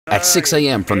At 6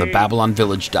 a.m. from the Babylon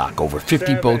Village dock, over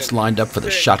 50 boats lined up for the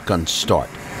shotgun start.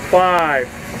 5,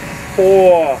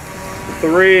 4,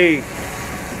 3,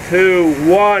 2,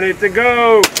 1, it's a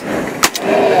go!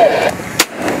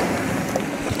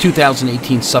 The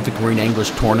 2018 Suffolk Marine Angers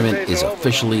tournament is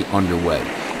officially underway.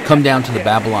 Come down to the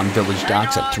Babylon Village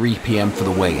docks at 3 p.m. for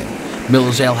the weigh-in.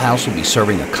 Miller's Ale House will be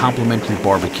serving a complimentary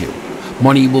barbecue.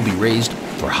 Money will be raised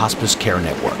for Hospice Care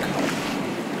Network.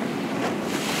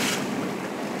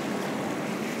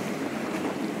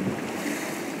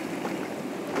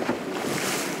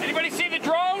 Anybody see the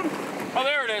drone? Oh,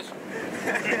 there it is.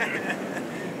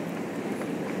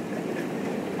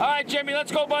 All right, Jimmy,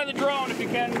 let's go by the drone if you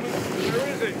can. Where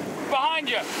is it? Behind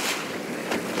you.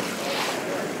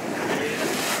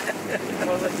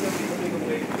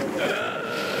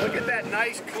 Look at that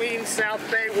nice, clean South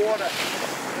Bay water.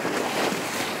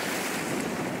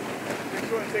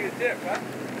 You want to take a dip, huh?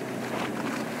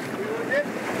 You want to dip?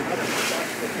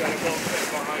 Got a boat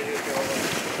behind you.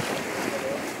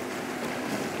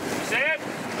 See it?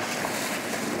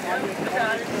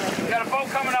 You got a boat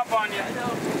coming up on you.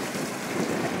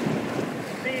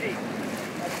 Speedy.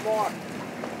 That's smart.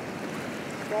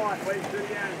 Come on, wait, do it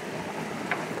again.